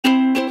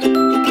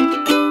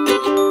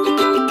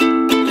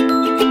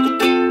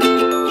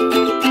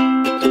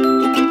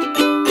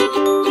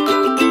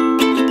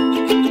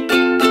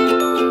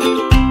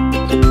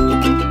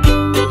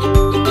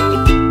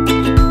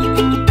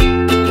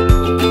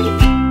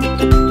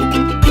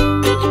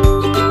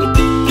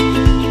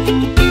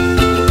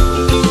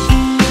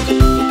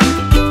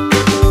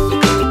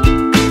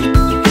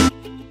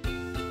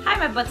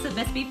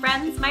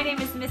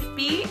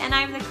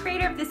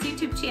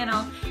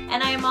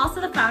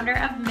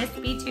founder of Miss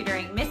B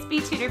Tutoring,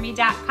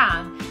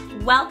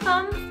 MissBTutorMe.com.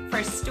 Welcome for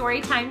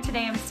Storytime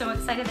today. I'm so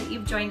excited that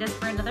you've joined us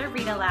for another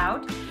Read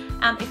Aloud.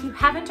 If you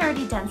haven't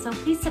already done so,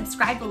 please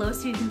subscribe below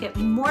so you can get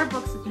more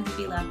Books with Miss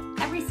B love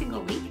every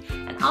single week.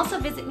 And also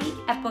visit me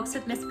at Books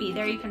with Miss B.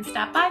 There you can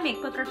stop by,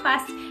 make book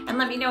requests, and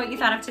let me know what you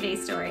thought of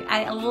today's story.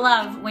 I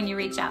love when you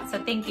reach out,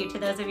 so thank you to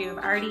those of you who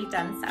have already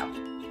done so.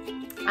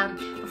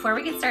 Before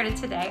we get started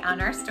today on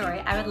our story,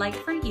 I would like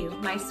for you,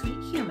 my sweet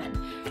human,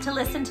 to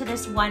listen to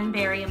this one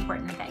very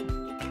important thing.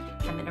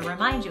 I'm going to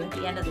remind you at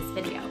the end of this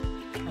video,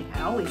 like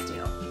I always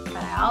do,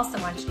 but I also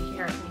want you to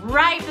hear it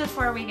right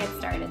before we get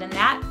started. And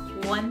that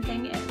one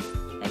thing is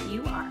that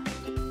you are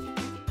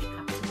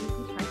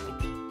absolutely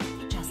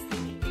perfect, just the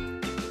way you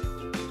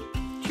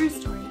are. True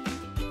story.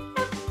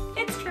 Yep,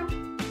 it's true.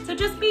 So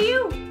just be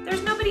you.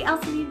 There's nobody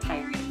else in the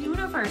entire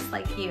universe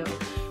like you.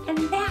 And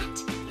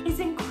that is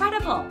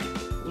incredible.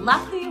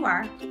 Love who you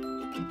are,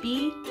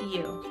 be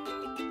you,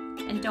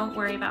 and don't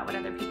worry about what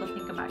other people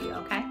think about you,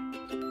 okay?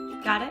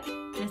 Got it?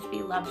 Miss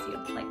B loves you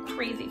like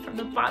crazy from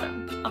the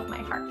bottom of my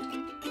heart.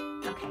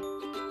 Okay,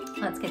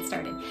 let's get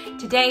started.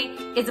 Today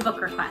is a book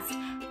request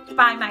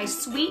by my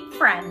sweet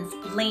friends,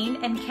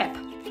 Lane and Kip.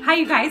 Hi,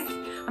 you guys.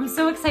 I'm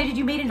so excited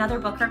you made another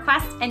book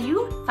request, and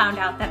you found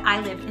out that I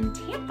live in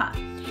Tampa.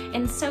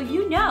 And so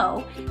you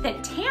know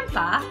that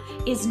Tampa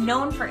is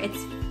known for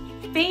its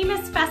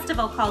famous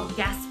festival called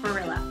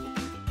Gasparilla.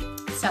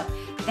 So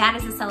that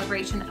is a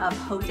celebration of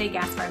Jose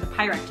Gaspar the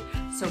pirate.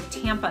 So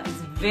Tampa is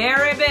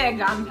very big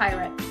on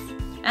pirates.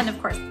 And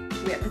of course,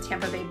 we have the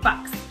Tampa Bay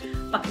Bucks,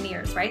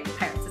 Buccaneers, right? The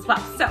pirates as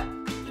well. So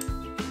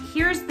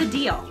here's the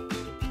deal.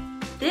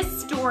 This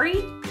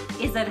story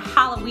is a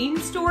Halloween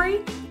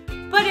story,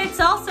 but it's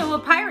also a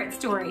pirate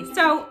story.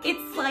 So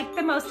it's like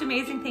the most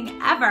amazing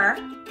thing ever.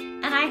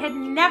 And I had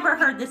never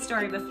heard this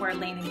story before,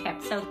 Lane and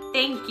Kip. So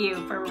thank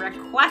you for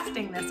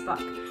requesting this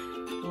book.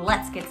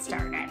 Let's get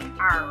started.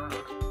 Arrr.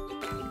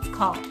 It's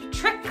called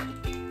Trick,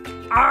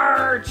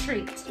 Arrr,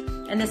 Treat.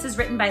 And this is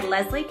written by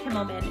Leslie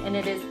Kimmelman, and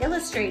it is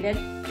illustrated.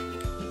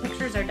 The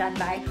pictures are done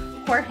by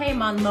Jorge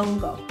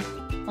Monlongo.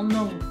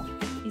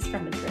 He's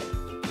from Madrid.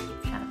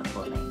 It's kind of a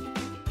cool name.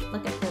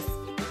 Look at this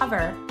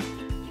cover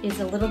is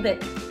a little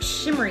bit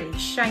shimmery,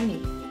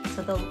 shiny.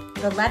 So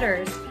the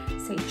letters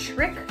say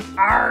Trick,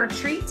 Arrr,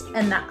 Treat,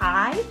 and the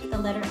I, the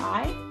letter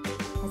I,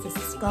 has a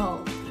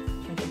skull,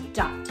 like a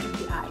dot of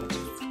the I, which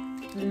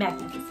is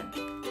magnificent.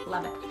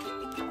 Love it.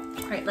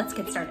 All right, let's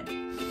get started.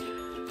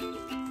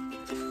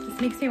 This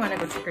makes me want to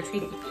go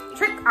trick-or-treating.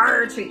 Trick,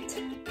 Arrr,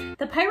 Treat.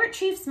 The pirate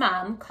chief's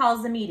mom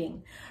calls a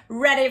meeting.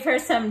 Ready for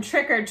some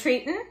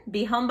trick-or-treating?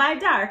 Be home by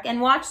dark and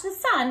watch the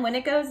sun when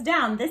it goes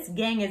down. This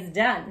gang is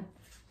done.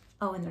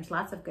 Oh, and there's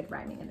lots of good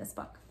rhyming in this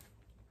book.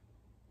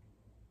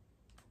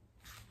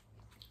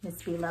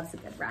 Miss B loves a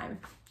good rhyme.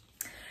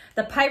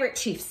 The pirate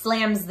chief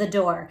slams the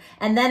door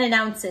and then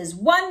announces,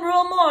 one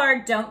rule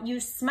more, don't you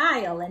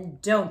smile and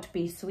don't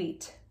be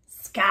sweet.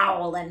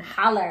 Scowl and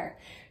holler,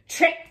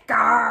 trick,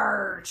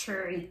 arrr,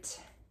 treat.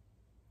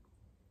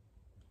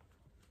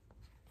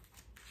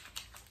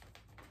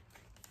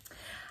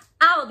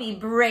 I'll be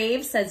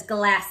brave, says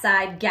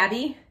glass-eyed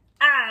Gabby.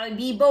 I'll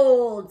be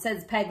bold,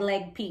 says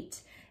Peg-leg Pete.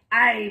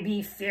 I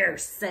be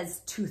fierce,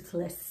 says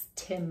toothless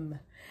Tim.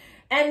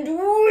 And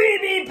we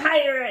be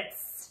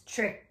pirates,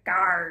 trick,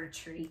 arrr,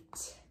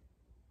 treat.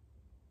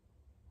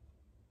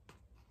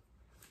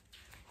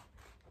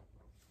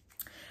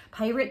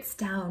 Pirates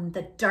down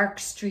the dark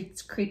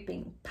streets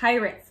creeping,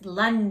 pirates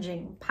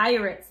lunging,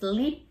 pirates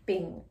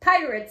leaping,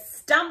 pirates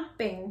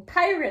stomping,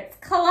 pirates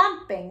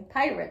clumping,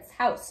 pirates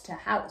house to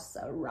house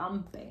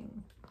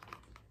a-romping.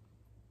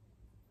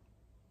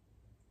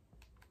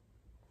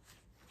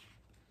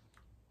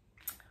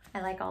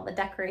 I like all the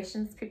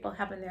decorations people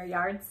have in their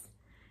yards.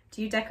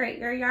 Do you decorate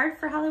your yard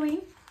for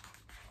Halloween?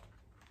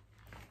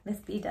 Miss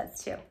B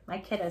does too. My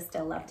kiddos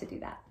still love to do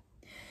that.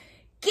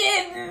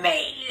 Give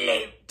me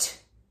loot,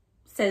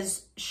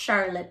 says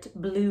Charlotte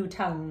Blue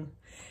Tongue.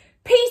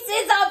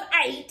 Pieces of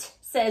 8,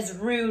 says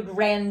rude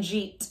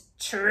Ranjit.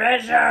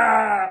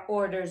 Treasure,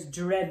 orders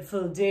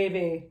dreadful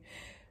Davy.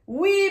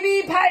 We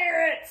be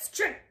pirates,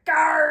 trick,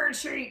 arrr,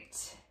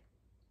 treat.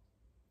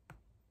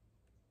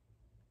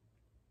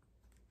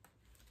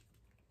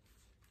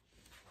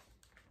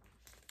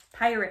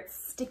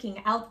 Pirates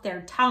sticking out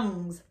their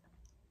tongues,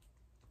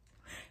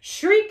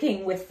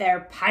 shrieking with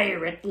their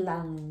pirate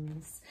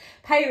lungs.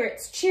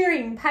 Pirates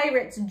cheering,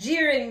 pirates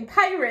jeering,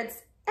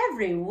 pirates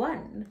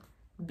everyone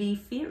be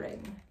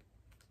fearing.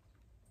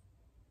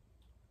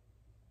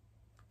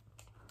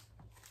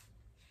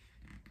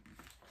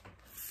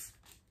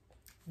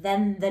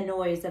 Then the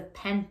noise of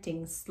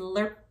panting,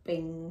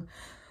 slurping.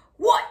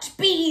 What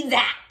be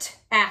that?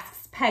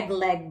 Asks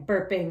Peg-leg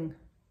burping.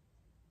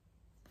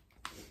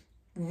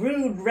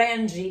 Rude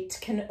Ranjit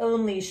can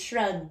only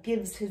shrug,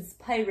 gives his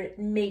pirate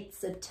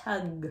mates a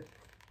tug.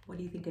 What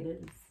do you think it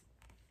is?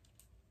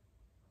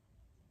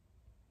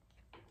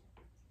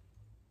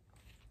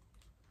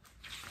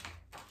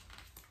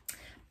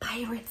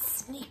 Pirates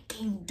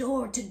sneaking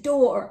door to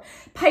door,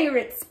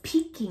 pirates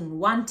peeking,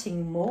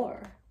 wanting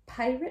more.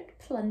 pirate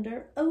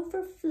plunder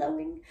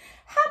overflowing.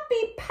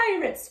 Happy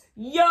pirates,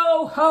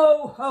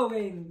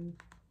 yo-ho-hoing.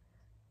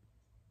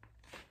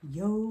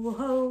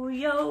 Yo-ho,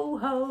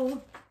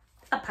 yo-ho,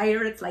 a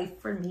pirate's life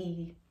for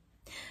me.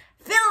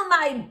 Fill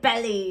my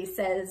belly,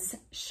 says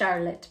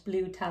Charlotte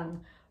Blue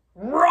Tongue.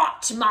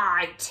 Rot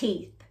my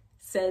teeth,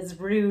 says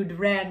rude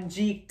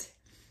Ranjit.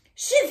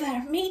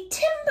 Shiver me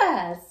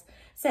timbers,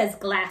 says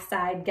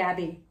glass-eyed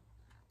Gabby.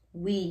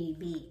 We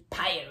be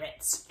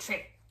pirates,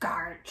 trick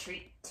or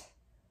treat.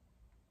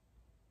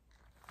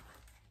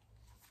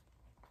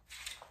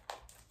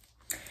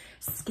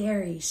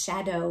 Scary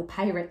shadow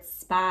pirates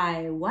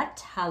spy,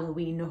 what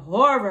Halloween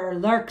horror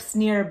lurks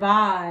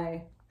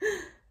nearby?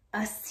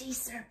 A sea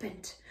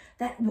serpent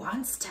that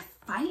wants to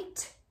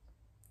fight?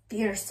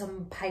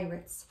 Fearsome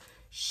pirates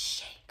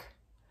shake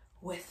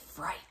with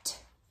fright.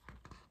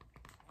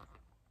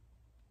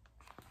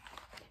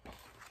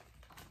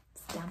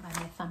 It's down by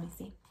my thumb, you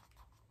see.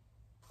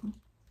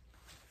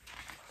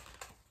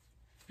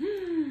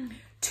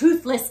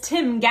 Toothless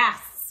Tim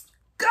gasps,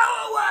 go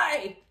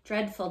away!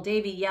 Dreadful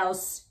Davy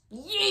yells,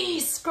 ye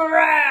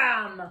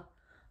scram!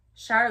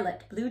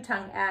 Charlotte Blue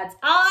Tongue adds,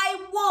 I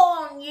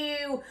warn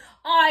you,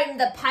 I'm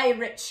the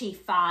pirate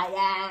chief,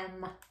 I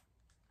am.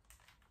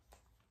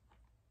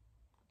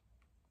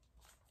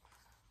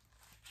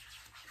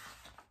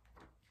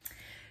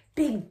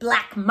 Big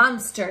black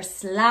monster,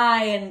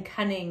 sly and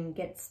cunning,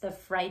 gets the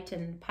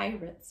frightened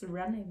pirates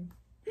running.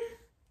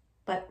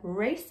 But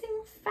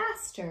racing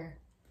faster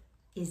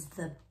is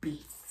the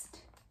beast.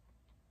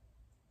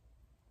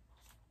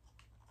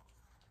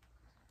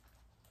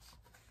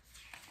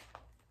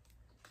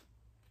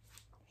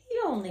 He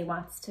only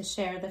wants to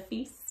share the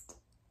feast.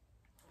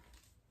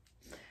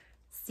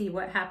 See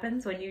what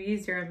happens when you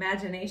use your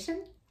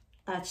imagination?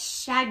 A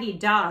shaggy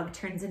dog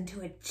turns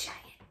into a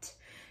giant,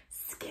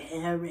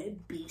 scary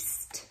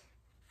beast.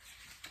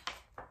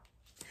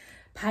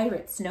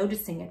 Pirates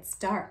noticing it's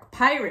dark.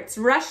 Pirates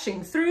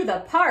rushing through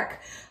the park.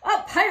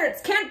 Oh,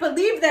 pirates can't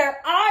believe their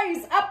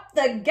eyes. Up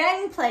the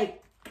gangplank.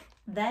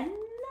 Then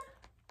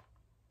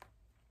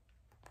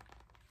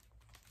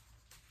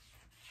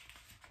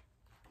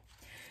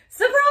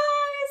surprise!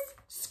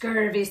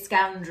 Scurvy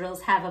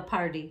scoundrels have a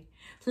party,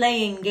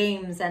 playing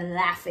games and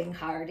laughing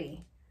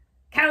hearty.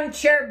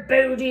 Count your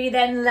booty,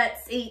 then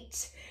let's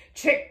eat.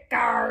 Trick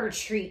or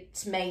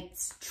treat,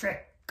 mates,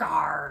 trick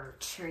or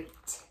treat.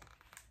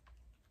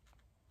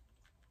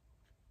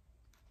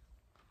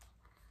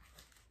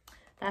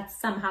 That's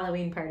some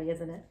Halloween party,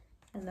 isn't it?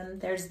 And then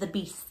there's the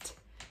beast.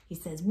 He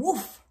says,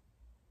 woof.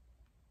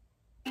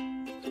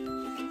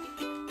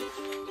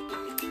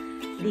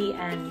 The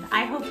end.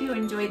 I hope you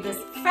enjoyed this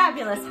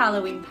fabulous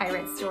Halloween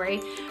pirate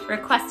story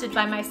requested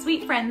by my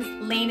sweet friends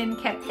Lane and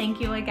Kip. Thank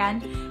you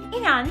again.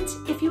 And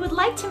if you would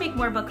like to make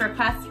more book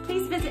requests,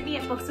 please visit me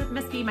at Books with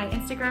Miss B, my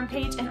Instagram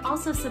page, and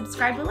also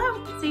subscribe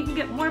below so you can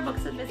get more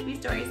Books with Miss B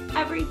stories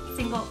every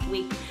single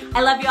week.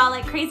 I love you all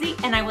like crazy,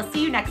 and I will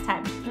see you next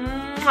time.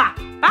 Mwah.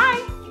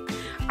 Bye.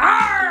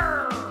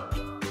 Arrr!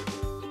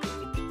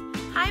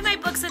 Hi, my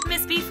Books with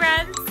Miss B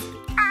friends.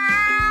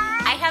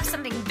 I have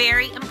something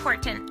very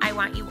important I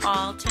want you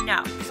all to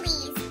know.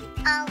 Please,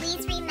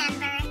 always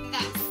remember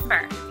this.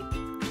 Remember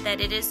that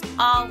it is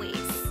always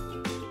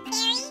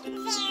very,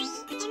 very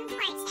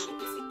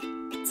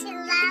important to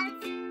love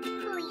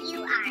who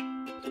you are.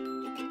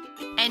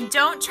 And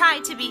don't try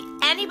to be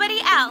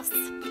anybody else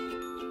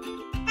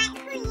But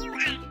who you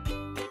are.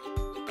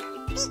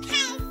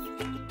 Because,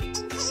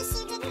 in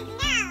case you didn't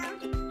know,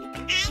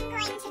 I'm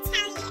going to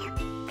tell you.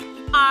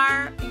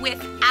 are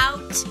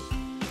without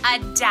a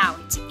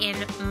doubt in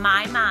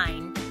my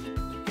mind